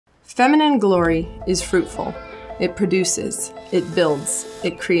Feminine glory is fruitful. It produces, it builds,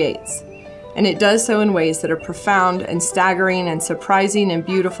 it creates. And it does so in ways that are profound and staggering and surprising and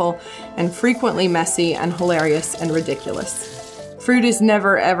beautiful and frequently messy and hilarious and ridiculous. Fruit is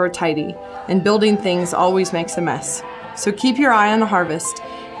never ever tidy, and building things always makes a mess. So keep your eye on the harvest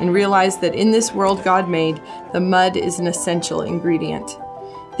and realize that in this world God made, the mud is an essential ingredient.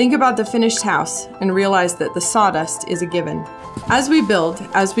 Think about the finished house and realize that the sawdust is a given. As we build,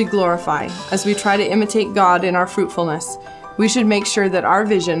 as we glorify, as we try to imitate God in our fruitfulness, we should make sure that our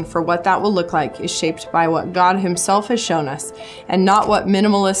vision for what that will look like is shaped by what God Himself has shown us, and not what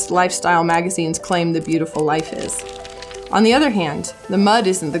minimalist lifestyle magazines claim the beautiful life is. On the other hand, the mud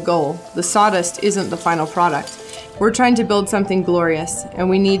isn't the goal, the sawdust isn't the final product. We're trying to build something glorious, and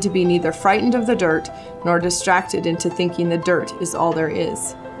we need to be neither frightened of the dirt nor distracted into thinking the dirt is all there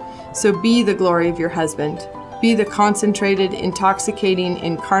is. So be the glory of your husband. Be the concentrated, intoxicating,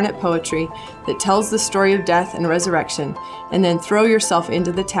 incarnate poetry that tells the story of death and resurrection, and then throw yourself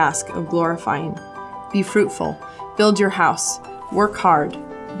into the task of glorifying. Be fruitful. Build your house. Work hard.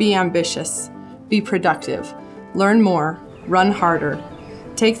 Be ambitious. Be productive. Learn more. Run harder.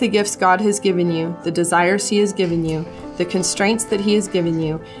 Take the gifts God has given you, the desires He has given you, the constraints that He has given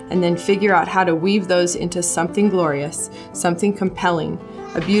you, and then figure out how to weave those into something glorious, something compelling,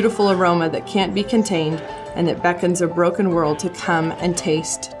 a beautiful aroma that can't be contained, and that beckons a broken world to come and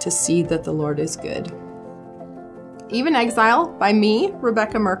taste to see that the Lord is good. Even Exile by me,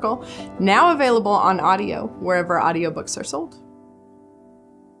 Rebekah Merkle, now available on audio wherever audiobooks are sold.